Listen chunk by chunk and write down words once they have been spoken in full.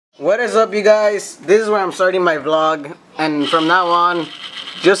What is up, you guys? This is where I'm starting my vlog, and from now on,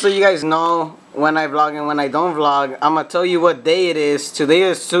 just so you guys know when I vlog and when I don't vlog, I'm gonna tell you what day it is. Today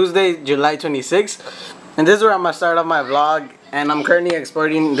is Tuesday, July 26th, and this is where I'm gonna start off my vlog, and I'm currently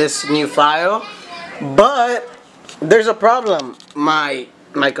exporting this new file, but there's a problem. My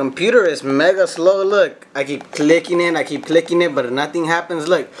computer is mega slow. Look, I keep clicking it, but nothing happens.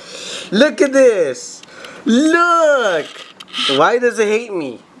 Look at this. Look. Why does it hate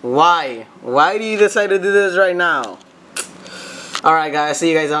me? Why? Why do you decide to do this right now? Alright guys,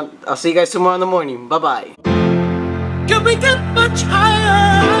 I'll see you guys tomorrow in the morning. Bye bye. Can we get much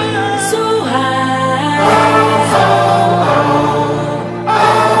higher? So high.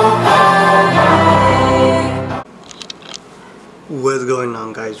 What's going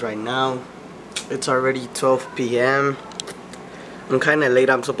on, guys? Right now it's already 12 p.m. I'm kinda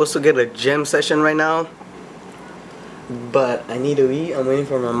late. I'm supposed to get a gym session right now, but I need to eat. I'm waiting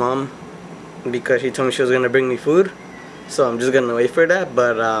for my mom because she told me she was gonna bring me food, so I'm just gonna wait for that.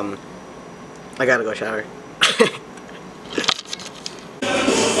 But I gotta go shower.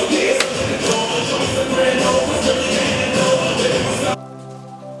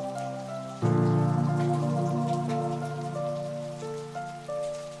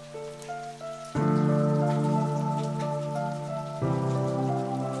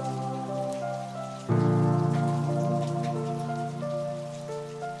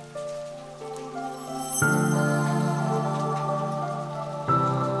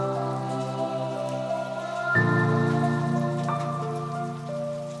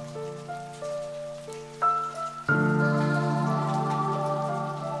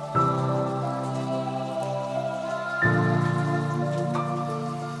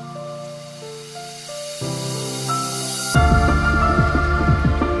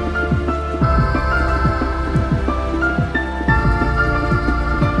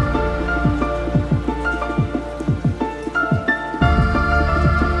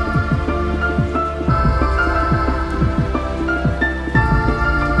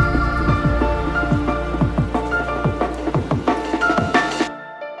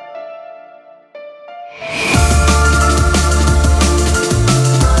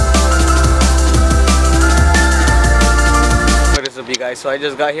 So I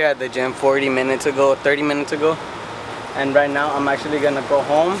just got here at the gym 30 minutes ago, and right now I'm actually gonna go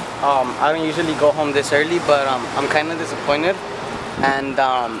home. I don't usually go home this early, but I'm kind of disappointed. And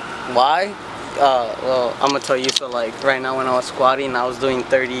why? Well, I'm gonna tell you. So like right now when I was squatting, I was doing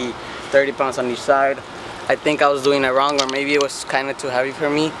 30 pounds on each side. I think I was doing it wrong, or maybe it was kind of too heavy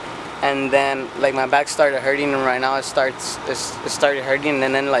for me. And then like my back started hurting, and right now it started hurting.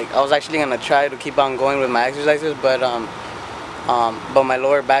 And then like I was actually gonna try to keep on going with my exercises, but my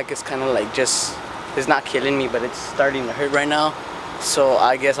lower back is kind of like it's not killing me, but it's starting to hurt right now. So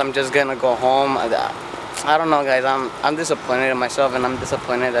I guess I'm just gonna go home. I don't know, guys. I'm disappointed in myself, and I'm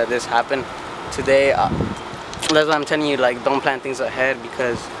disappointed that this happened today. That's why I'm telling you, like, don't plan things ahead,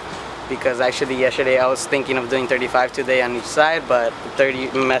 because actually yesterday I was thinking of doing 35 today on each side, but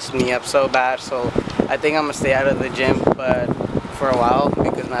 30 messed me up so bad. So I think I'm gonna stay out of the gym, but for a while,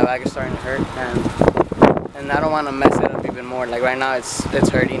 because my back is starting to hurt, and I don't want to mess it up even more. Like right now it's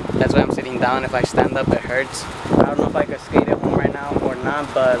hurting. That's why I'm sitting down. If I stand up, it hurts. I don't know if I could skate at home right now or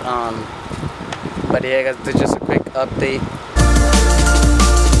not, but yeah, guys, this is just a quick update.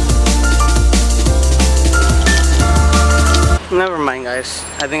 Never mind, guys.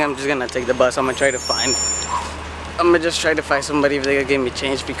 I think I'm just gonna take the bus. I'm gonna just try to find somebody if they could give me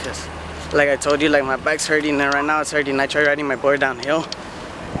change, because like I told you, like my back's hurting, and right now it's hurting. I tried riding my board downhill,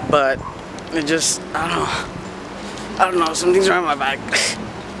 but it just, I don't know, something's wrong with my back.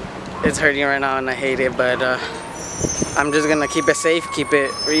 It's hurting right now and I hate it, but I'm just gonna keep it safe, keep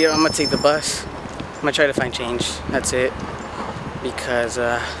it real. I'm gonna take the bus. I'm gonna try to find change. That's it. Because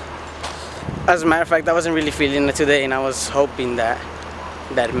as a matter of fact, I wasn't really feeling it today, and I was hoping that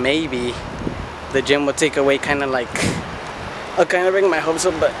maybe the gym would take away, kind of bring my hopes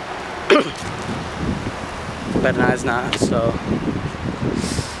up, but but no, it's not. So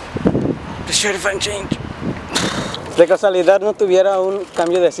just try to find change. De casualidad no tuviera un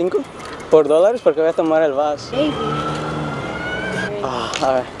cambio de 5 por dólares, porque voy a tomar el bus. Oh,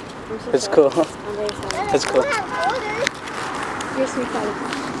 alright. It's cool. It's cool. You're sweet,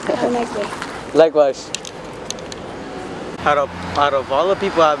 have a nice day. Likewise. Out of all the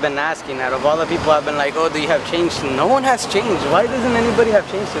people I've been asking, out of all the people I've been like, oh, do you have change? No one has change. Why doesn't anybody have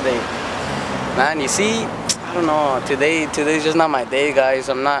change today? Man, you see, I don't know. Today's just not my day, guys.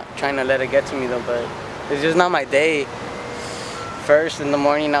 I'm not trying to let it get to me though, but it's just not my day. First in the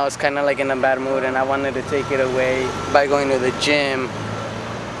morning I was kind of like in a bad mood, and I wanted to take it away by going to the gym,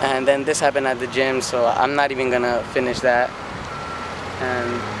 and then this happened at the gym, so I'm not even gonna finish that.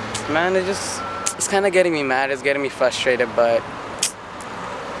 And man, it's kind of getting me mad. It's getting me frustrated, but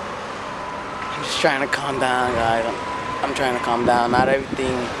I'm just trying to calm down, guys. I'm trying to calm down. Not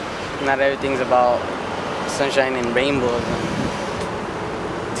everything's about sunshine and rainbows.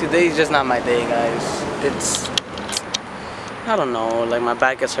 And today's just not my day, guys. I don't know, like my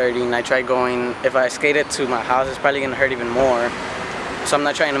back is hurting. I tried going, if I skated to my house, it's probably gonna hurt even more. So I'm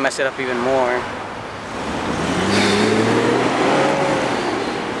not trying to mess it up even more.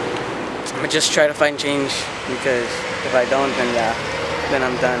 I'm gonna just try to find change, because if I don't, then yeah, then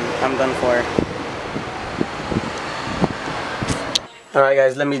I'm done. I'm done for. Alright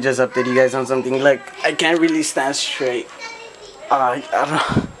guys, let me just update you guys on something. Like, I can't really stand straight. I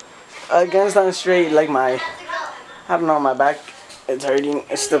can't stand straight, like I don't know, my back, it's hurting.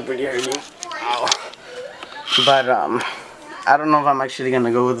 It's still pretty hurting. Ow. But I don't know if I'm actually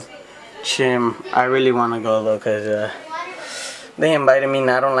gonna go with Chim. I really want to go though, because they invited me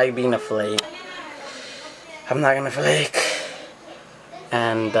and I don't like being a flake. I'm not gonna flake.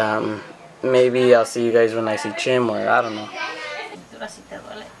 And maybe I'll see you guys when I see Chim, or I don't know.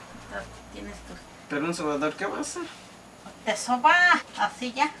 Pero un sobador, ¿qué va a hacer? Te soba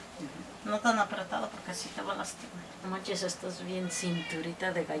así ya. No tan apretado porque así te va a lastimar. No manches, estás bien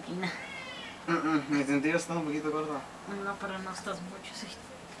cinturita de gallina. Mi cintura está un poquito gorda. No, pero no estás mucho, sí.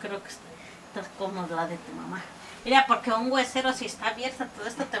 Creo que estás como la de tu mamá. Mira, porque un huesero si está abierto, todo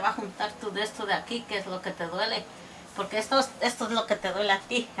esto te va a juntar tú de esto de aquí, que es lo que te duele. Porque esto es lo que te duele a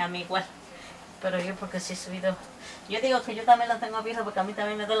ti, a mí igual. Pero yo porque sí he subido. Yo digo que yo también lo tengo abierto porque a mí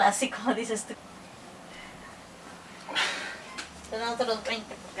también me duele así como dices tú. Tenemos otros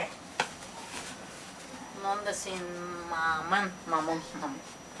 20 porque no andes sin mamón.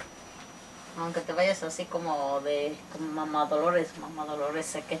 Aunque te vayas así como mamá Dolores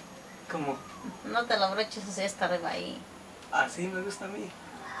sé que. ¿Cómo? No te lo broches así hasta arriba ahí. Así me gusta a mí.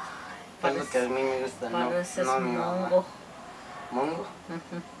 Es lo que a mí me gusta, no. Pareces no, mongo. ¿Mongo?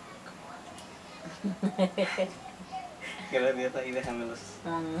 Gracias, ahí déjamelos.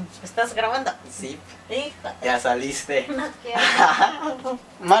 ¿Estás grabando? Sí. Híjole. Ya saliste. No quiero.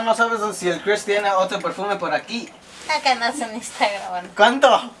 Man, no sabes si el Chris tiene otro perfume por aquí. Acá no se ni está grabando.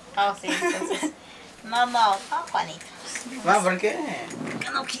 ¿Cuánto? Oh, sí, entonces. No, Juanito. Man, ¿por qué? Porque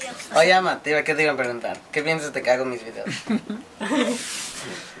no quiero. Oye, ama, ¿qué te iba a preguntar? ¿Qué piensas de que hago mis videos?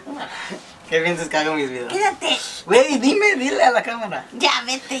 ¿Qué piensas que hago mis videos? Quédate. Güey, dile a la cámara. Ya,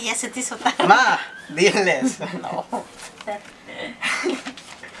 vete, ya se te hizo tarde. Ma, diles. No.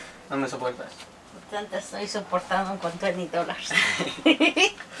 No me soportas. Te estoy soportando con $20.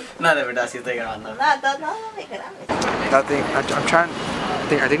 No, de verdad, sí estoy grabando. No me grabes. Nothing. I'm trying.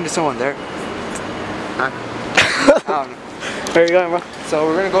 I think there's someone there. Where are you going, bro? So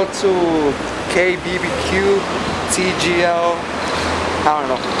we're gonna go to KBBQ, TGL. I don't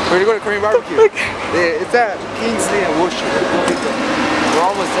know. We're gonna go to Korean barbecue. It's at Kingsley and Worcester. We're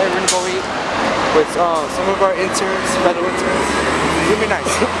almost there. We're gonna go eat with some of our interns, fellow interns. It's gonna be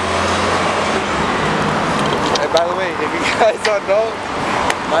nice. And by the way, if you guys don't know,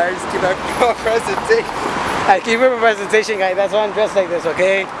 Myers came back from a presentation. I keep him a presentation, guy. That's why I'm dressed like this,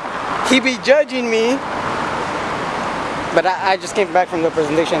 okay? He be judging me, but I just came back from the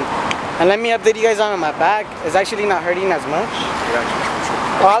presentation. And let me update you guys on my back. It's actually not hurting as much.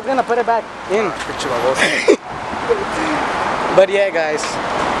 Oh, I was gonna put it back in. But yeah, guys,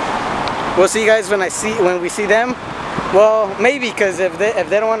 we'll see you guys when we see them. Well, maybe, because if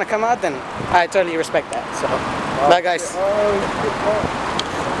they don't want to come out, then I totally respect that. So, bye, guys.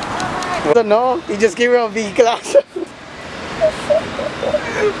 No, he just gave her a B class.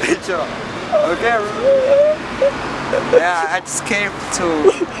 Okay. Yeah, I just came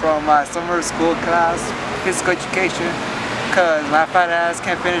from my summer school class, physical education, because my fat ass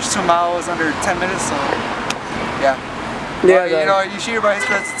can't finish 2 miles under 10 minutes. So yeah. Yeah. But, you know, you should hear about his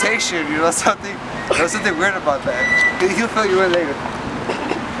presentation. You know something. There's something weird about that. He'll fill you in later.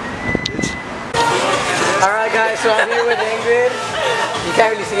 Alright guys, so I'm here with Ingrid. You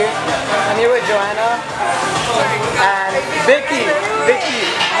can't really see her. I'm here with Joanna and Vicky.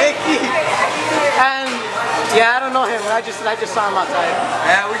 And yeah, I don't know him. I just saw him outside.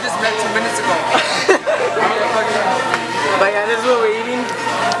 Yeah, we just met 2 minutes ago. But yeah, this is what we're eating.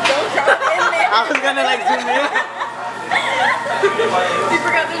 I was gonna like zoom in. You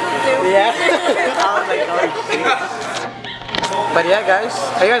forgot there's a Zoom. Yeah. I was like, oh shit. But yeah, guys,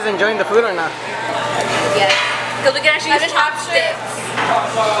 are you guys enjoying the food or not? Yes. Because we can actually use chopsticks.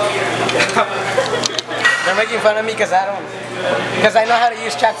 They're making fun of me because I know how to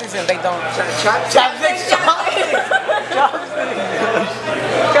use chopsticks and they don't. Chopsticks. Go.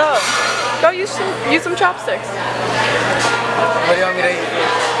 Go use some chopsticks. What do you want me to eat?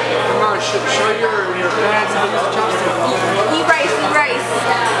 Come on, show your fans how to use the chopstick. Eat rice, eat rice.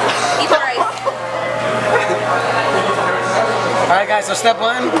 Eat the rice. Alright guys, so step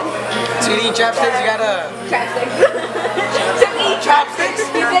one, to eating chopsticks, you gotta... Chopsticks. To eat chopsticks.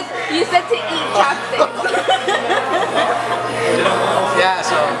 You said to eat chopsticks. Yeah,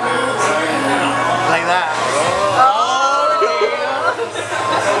 so... like that.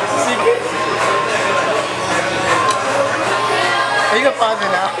 You can pause it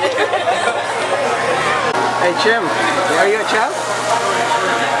now. Hey Chim, are you a chef?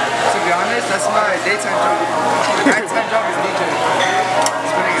 To be honest, that's my daytime job. My nighttime job is DJ.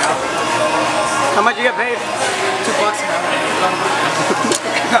 Spinning it out. How much you get paid? $2 an hour.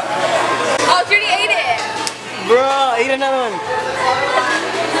 Oh, Judy ate it. Bro, eat another one.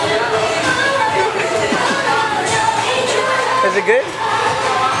 Is it good?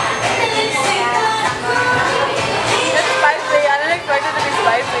 It's spicy. I didn't expect it to be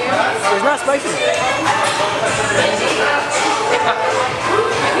spicy. It's not spicy.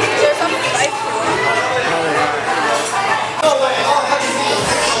 There's some spice to it.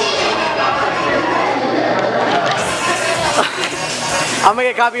 I'm gonna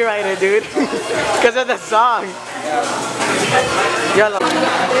get copyrighted, dude. Because of the song. Yellow.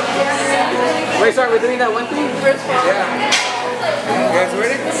 Wait, sorry, we're doing that one thing? Yeah. You guys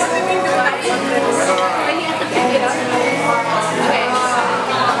ready?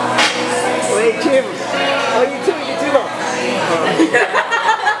 Wait, Jim. Oh, you too long.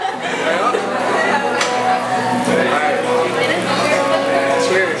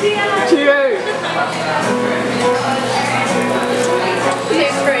 Cheers. Cheers.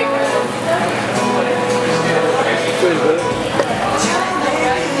 Tastes great.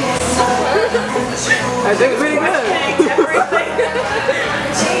 I think it's pretty good.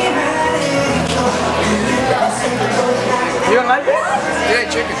 You don't like it? Yeah,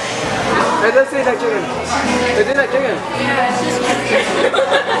 chicken. It does taste like chicken. It is like chicken.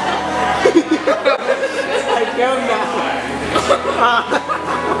 I found that.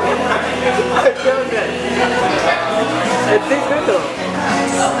 I found that. It tastes good though.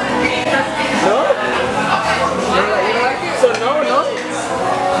 No? You don't like it? So no?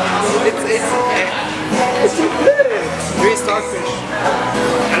 It's good. Green starfish.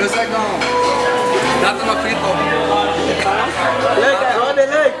 It looks like nothing of frito. Look, I hold it,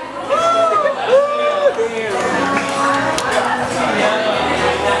 look.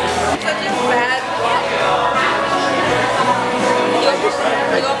 Such a bad walk.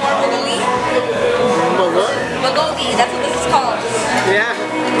 You go more bulgogi? Bulgogi, that's what this is called. Yeah.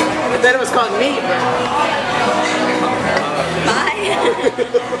 I thought it was called meat, but... Bye.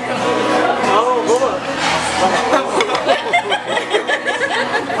 Oh, boy.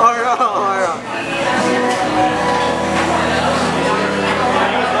 Alright.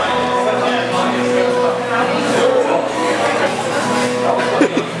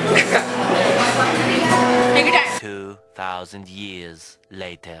 Take your time. 2,000 years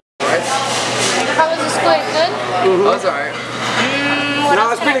later. How was the squid? Good? That was alright. What No,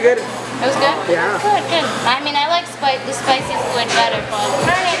 else it's can pretty good. It was good? Yeah. Good. I mean, I like the spicy squid better, but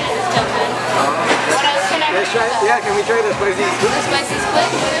marinated is still good. What else can I Let's try. Yeah, can we try the spicy squid? The spicy squid?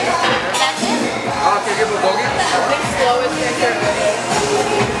 That's it? Can you give a bogey? Slowest picture.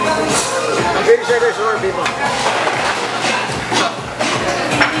 I'm pretty sure there's more people.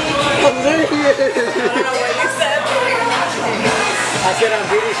 I don't know what you said. I said I'm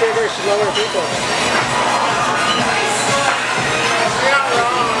pretty sure there's slower people. You're not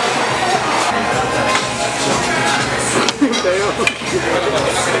wrong.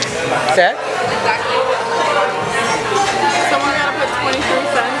 Set? Exactly. Someone gotta put 23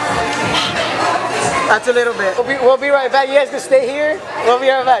 cents. That's a little bit. We'll be right back. You guys can stay here. We'll be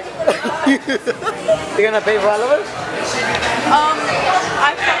right back. You gonna pay for all of us?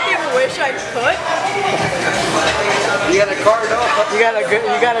 I fucking wish I could. You got a card, though? You got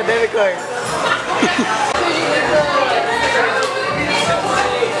a debit card.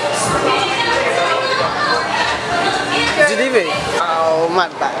 Did you leave it? Oh, my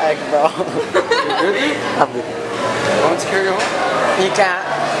bag, bro. I'm good. Want to carry it home? You can't.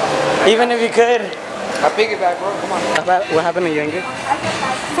 Even if you could. I piggyback, bro. Come on. What happened to Younger?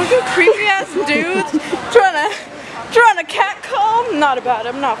 Fucking creepy ass dudes trying to cat call. Not about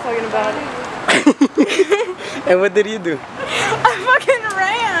it. I'm not fucking about it. And what did you do? I fucking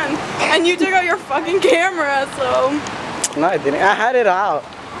ran, and you took out your fucking camera. So. No, I didn't. I had it out.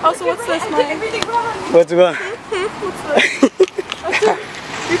 Also, what's this, Mike? What's what? What's this?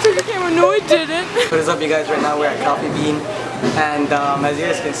 You took the camera. No, I didn't. What is up, you guys? Right now we're at Coffee Bean, and as you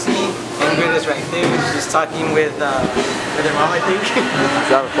guys can see, Ingrid is right there. She's talking with her mom, I think.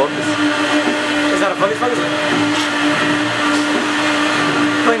 It's out of focus. Is that a focus?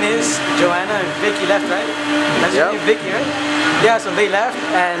 Point is, Joanna and Vicky left, right? That's your name, Vicky, right? Yeah, so they left,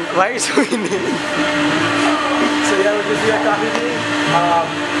 and why are you doing this? So yeah, we're just here at Coffee Bean.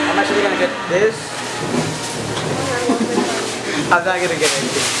 I'm actually gonna get this. I'm not gonna get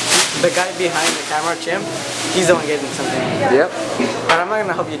anything. The guy behind the camera, Chimp, he's the one getting something. Yep. But I'm not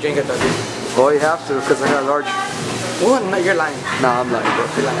gonna help you drink it though, dude. Well, you have to, because I got a large. Oh, no, you're lying. No, I'm lying, bro.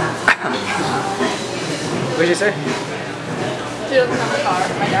 You're lying. What'd you say? She doesn't have a car.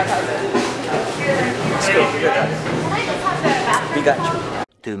 My dad has it. It's cool. We got it. We got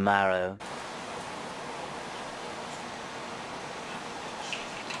you. Tomorrow.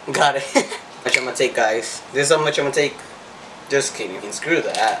 Got it. How much I'm gonna take, guys? This is how much I'm gonna take. Just kidding. Screw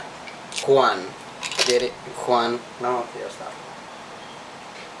that. Juan. Get it? Juan. No, okay, I'll stop.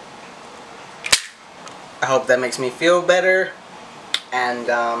 I hope that makes me feel better. And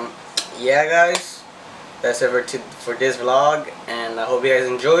yeah, guys, that's it for this vlog. And I hope you guys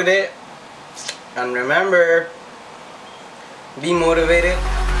enjoyed it. And remember, be motivated.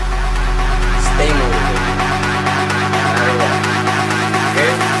 Stay motivated.